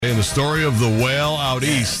And the story of the whale out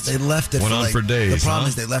east. They left it went on for days. The problem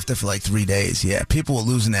is they left it for like 3 days. Yeah, people were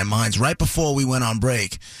losing their minds. Right before we went on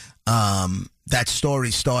break, that story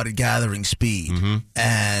started gathering speed. Mm-hmm.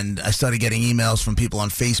 And I started getting emails from people on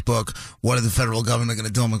Facebook. What are the federal government going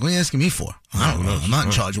to do? I'm like, what are you asking me for? I don't know. I'm not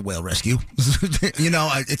in charge of whale rescue.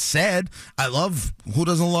 It's sad. Who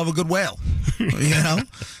doesn't love a good whale?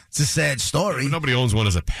 It's a sad story. Nobody owns one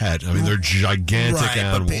as a pet. I mean, they're gigantic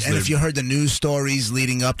animals. And if you heard the news stories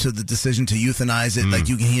leading up to the decision to euthanize it, like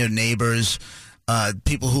you can hear neighbors,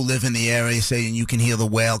 people who live in the area saying you can hear the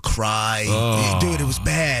whale cry. Dude, it was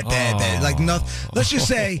bad. Like, let's just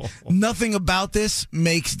say nothing about this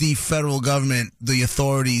makes the federal government, the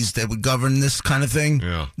authorities that would govern this kind of thing,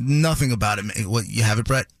 nothing about it. What, you have it,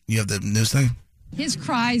 Brett? You have the news thing? His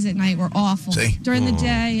cries at night were awful. See? During the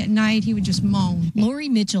day, at night, he would just moan. Lori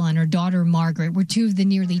Mitchell and her daughter Margaret were two of the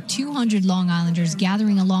nearly 200 Long Islanders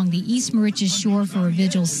gathering along the East Moriches shore for a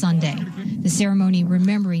vigil Sunday. The ceremony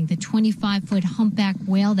remembering the 25-foot humpback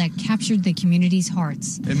whale that captured the community's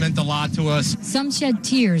hearts. It meant a lot to us. Some shed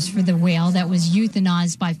tears for the whale that was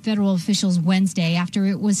euthanized by federal officials Wednesday after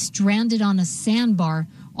it was stranded on a sandbar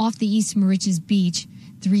off the East Moriches beach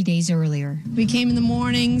 3 days earlier. We came in the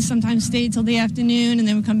morning, sometimes stayed till the afternoon, and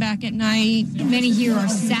then would come back at night. Many here are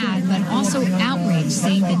sad, but also outraged,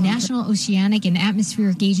 saying the National Oceanic and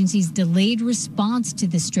Atmospheric Agency's delayed response to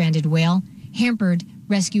the stranded whale hampered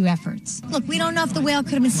rescue efforts. Look, we don't know if the whale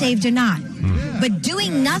could have been saved or not, but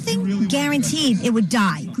doing nothing guaranteed it would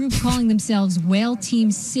die. A group calling themselves Whale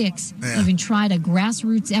Team 6 even tried a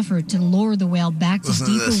grassroots effort to lure the whale back to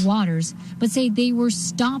deeper waters, but say they were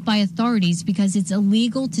stopped by authorities because it's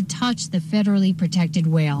illegal to touch the federally protected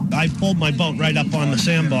whale. I pulled my boat right up on the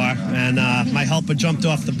sandbar, and my helper jumped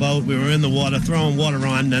off the boat. We were in the water, throwing water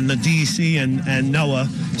on, and the DEC and NOAA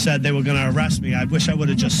said they were going to arrest me. I wish I would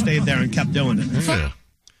have just stayed there and kept doing it.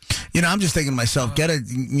 Yeah. I'm just thinking to myself, get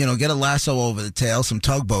a lasso over the tail, some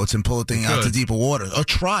tugboats, and pull the thing out to deeper water, or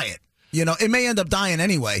try it. It may end up dying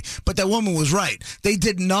anyway, but that woman was right. They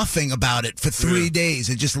did nothing about it for 3 days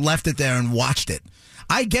and just left it there and watched it.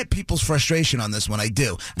 I get people's frustration on this one. I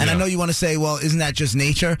do. And I know you want to say, well, isn't that just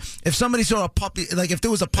nature? If somebody saw a puppy, like if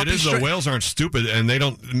there was a puppy... It is, the whales aren't stupid, and they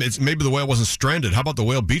don't... maybe the whale wasn't stranded. How about the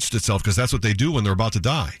whale beached itself? Because that's what they do when they're about to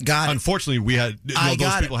die. Unfortunately, we had...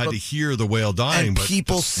 those people had to hear the whale dying. And but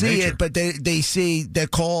people see nature. it, but they see their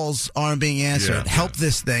calls aren't being answered. Help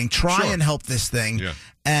this thing. Try and help this thing. Yeah.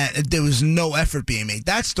 And there was no effort being made.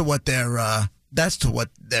 That's to what they're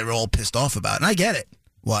all pissed off about. And I get it.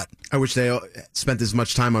 What? I wish they spent as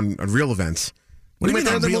much time on real events. What do you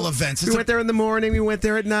mean on real events? We went there in the morning. We went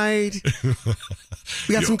there at night.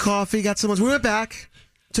 We got some coffee. Got some lunch. We went back.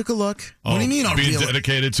 Took a look. What do you mean on being real?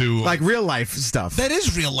 Dedicated to like real life stuff. That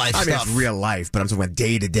is real life stuff. I mean, it's real life, but I'm talking about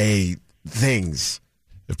day-to-day things.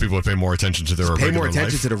 If people would pay more attention to their regular life. Pay more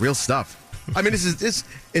attention to the real stuff. I mean, it's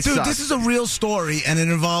dude, sucks. this is a real story, and it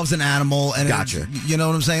involves an animal. And gotcha. You know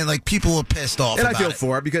what I'm saying? Like, people are pissed off. And I feel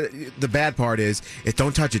for it because the bad part is,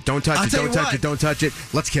 don't touch it, don't touch it, don't touch it, don't touch it.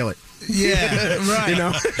 Let's kill it. Yeah, right.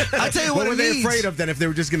 I'll tell you what were they afraid of then if they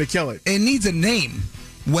were just going to kill it? It needs a name.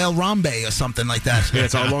 Whale Harambe or something like that. Yeah,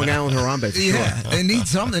 it's our Long Island Harambe. Yeah, it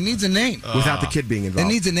needs something. It needs a name. Without the kid being involved.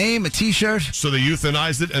 It needs a name, a T-shirt. So they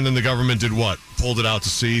euthanized it, and then the government did what? Pulled it out to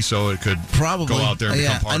sea so it could probably go out there and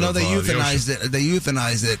become part of the ocean. I know they euthanized it. They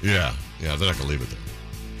euthanized it. Yeah, they're not going to leave it there.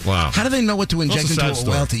 Wow. How do they know what to inject into a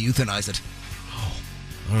whale to euthanize it?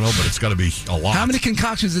 I don't know, but it's got to be a lot. How many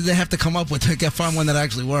concoctions did they have to come up with to find one that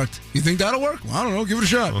actually worked? You think that'll work? Well, I don't know. Give it a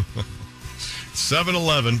shot.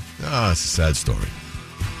 7-Eleven. It's a sad story.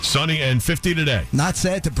 Sunny and 50 today. Not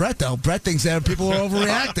sad to Brett, though. Brett thinks that people are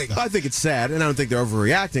overreacting. I think it's sad, and I don't think they're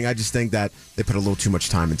overreacting. I just think that they put a little too much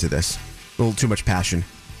time into this. A little too much passion.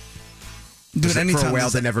 Dude, for a whale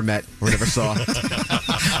they never met or never saw.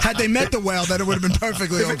 Had they met the whale, then it would have been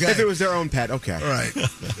perfectly okay. If it was their own pet, okay. All right.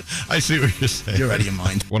 I see what you're saying. You're out of your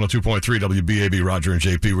mind. 102.3 WBAB, Roger and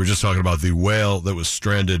JP. We're just talking about the whale that was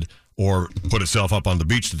stranded or put itself up on the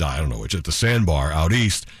beach to die, I don't know which, at the sandbar out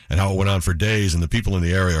east, and how it went on for days, and the people in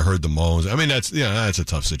the area heard the moans. I mean, that's a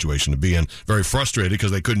tough situation to be in. Very frustrated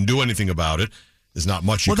because they couldn't do anything about it. There's not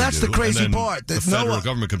much you can do. Well, that's the crazy part. The federal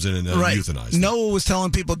government comes in and euthanizes it. Noah was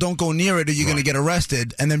telling people, don't go near it or you're going to get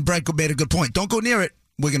arrested, and then Brett made a good point. Don't go near it,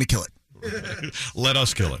 we're going to kill it. Let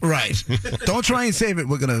us kill it. Right. Don't try and save it,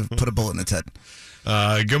 we're going to put a bullet in its head.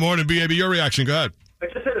 Good morning, BAB. Your reaction, go ahead. I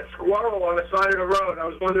just hit a squirrel on the side of the road. I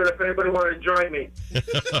was wondering if anybody wanted to join me.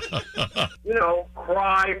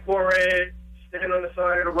 Cry for it, stand on the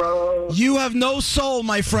side of the road. You have no soul,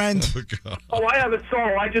 my friend. Oh, I have a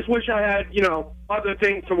soul. I just wish I had, other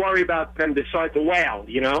things to worry about than besides the whale,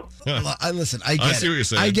 Listen, I get I see what you're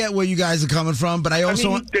saying. I get where you guys are coming from, but I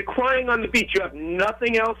also... they're crying on the beach. You have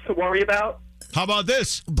nothing else to worry about? How about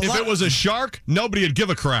this? If it was a shark, nobody would give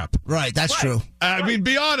a crap. Right, that's true. I mean,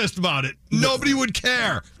 be honest about it. Nobody would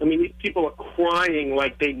care. I mean, these people are crying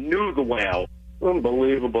like they knew the whale.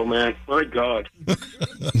 Unbelievable, man. My God. I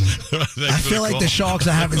feel like the Sharks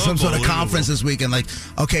are having some sort of conference this weekend. Like,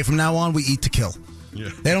 okay, from now on, we eat to kill. Yeah.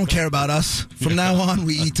 They don't care about us. From now on,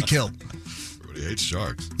 we eat to kill. Everybody hates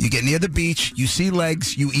sharks. You get near the beach, you see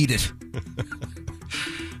legs, you eat it.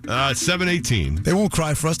 It's 7:18. They won't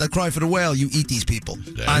cry for us. They cry for the whale. You eat these people.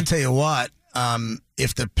 Yeah. I tell you what,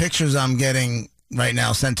 if the pictures I'm getting right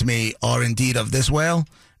now sent to me are indeed of this whale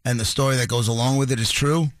and the story that goes along with it is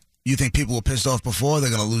true, you think people were pissed off before, they're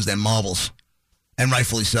going to lose their marbles. And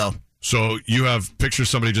rightfully so. So you have pictures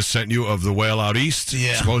somebody just sent you of the whale out east,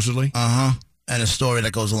 supposedly? Uh-huh. And a story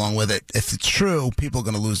that goes along with it. If it's true, people are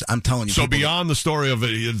going to lose. I'm telling you. So beyond the story of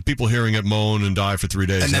it, people hearing it moan and die for 3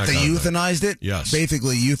 days. And that they euthanized it? Yes.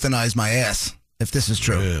 Basically euthanized my ass, if this is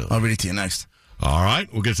true. Really? I'll read it to you next. All right.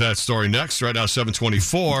 We'll get to that story next. Right now,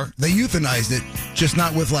 7:24. They euthanized it, just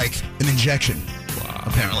not with, an injection. Wow.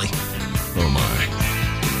 Apparently. Oh, my.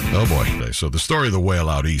 Oh, boy. So the story of the whale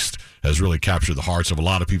out east has really captured the hearts of a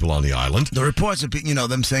lot of people on the island. The reports of,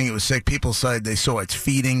 them saying it was sick, people said they saw its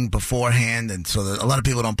feeding beforehand, and so a lot of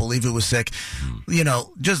people don't believe it was sick.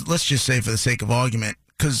 Let's just say for the sake of argument,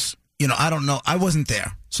 because, I don't know. I wasn't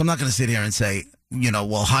there, so I'm not going to sit here and say,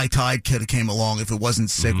 high tide could have came along. If it wasn't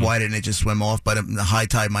sick, why didn't it just swim off? But the high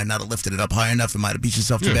tide might not have lifted it up high enough. It might have beat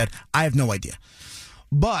itself too bad. I have no idea.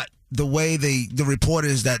 But the way the report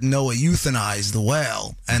is that Noah euthanized the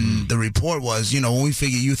whale, and the report was, when we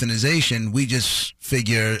figure euthanization, we just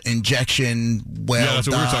figure injection, whale that's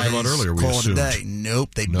what we were talking about earlier. Call it a day.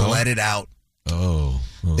 Nope, they bled it out. Oh.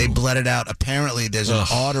 They bled it out. Apparently, there's an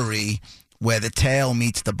artery where the tail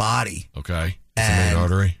meets the body. Okay. It's the main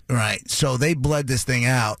artery. Right. So they bled this thing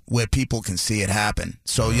out where people can see it happen.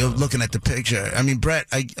 So you're looking at the picture. I mean, Brett,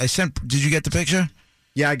 I sent. Did you get the picture?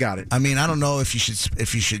 Yeah, I got it. I mean, I don't know if you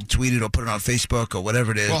should tweet it or put it on Facebook or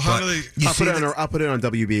whatever it is. Well, how do they? I'll put it on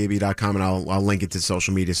WBAB.com and I'll link it to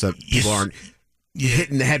social media so people aren't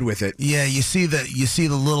hitting the head with it. Yeah, you see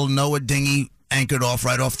the little Noah dinghy anchored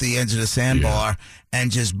right off the edge of the sandbar,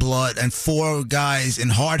 and just blood, and 4 guys in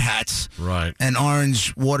hard hats, right, and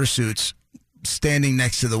orange water suits standing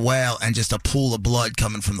next to the whale, and just a pool of blood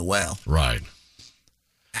coming from the whale. Right.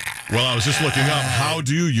 Well, I was just looking up, how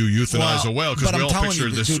do you euthanize a whale? Because we all picture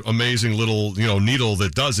this amazing little, needle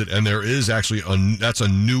that does it, and there is actually that's a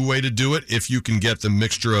new way to do it if you can get the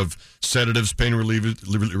mixture of sedatives, pain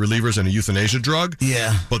relievers, and a euthanasia drug.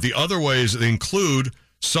 Yeah. But the other ways include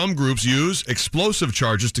some groups use explosive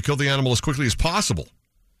charges to kill the animal as quickly as possible.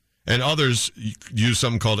 And others use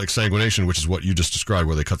something called exsanguination, which is what you just described,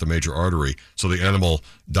 where they cut the major artery so the animal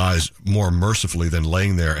dies more mercifully than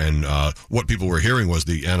laying there. And what people were hearing was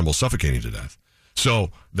the animal suffocating to death.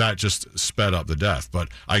 So that just sped up the death. But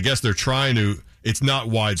I guess they're trying to, it's not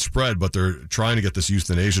widespread, but they're trying to get this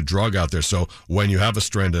euthanasia drug out there. So when you have a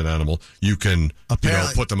stranded animal, you can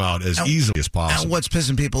put them out as easily as possible. And what's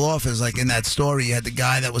pissing people off is, like in that story, you had the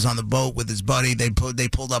guy that was on the boat with his buddy. They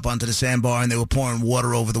pulled up onto the sandbar and they were pouring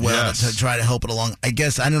water over the whale to try to help it along. I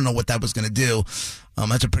guess, I don't know what that was going to do.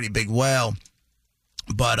 That's a pretty big whale.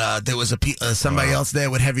 But there was somebody else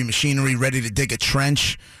there with heavy machinery ready to dig a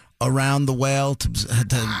trench around the whale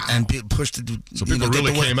and push the. So people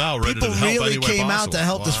really came out ready to help. People really came out to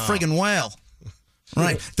help this friggin' whale.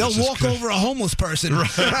 Right, they'll walk over a homeless person. Right.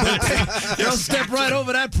 They'll step right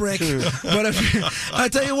over that prick. But I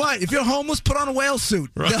tell you what, if you're homeless, put on a whale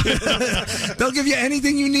suit. Right. They'll give you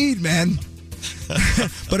anything you need, man.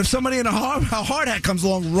 But if somebody in a hard hat comes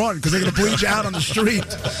along, run, because they're going to bleed you out on the street.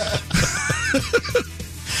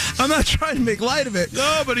 I'm not trying to make light of it.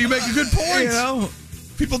 No, but you make a good point.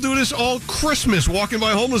 People do this all Christmas, walking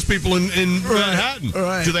by homeless people in Manhattan.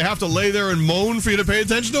 Right. Do they have to lay there and moan for you to pay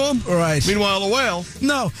attention to them? Right. Meanwhile, a whale.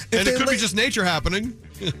 No. And it could be just nature happening.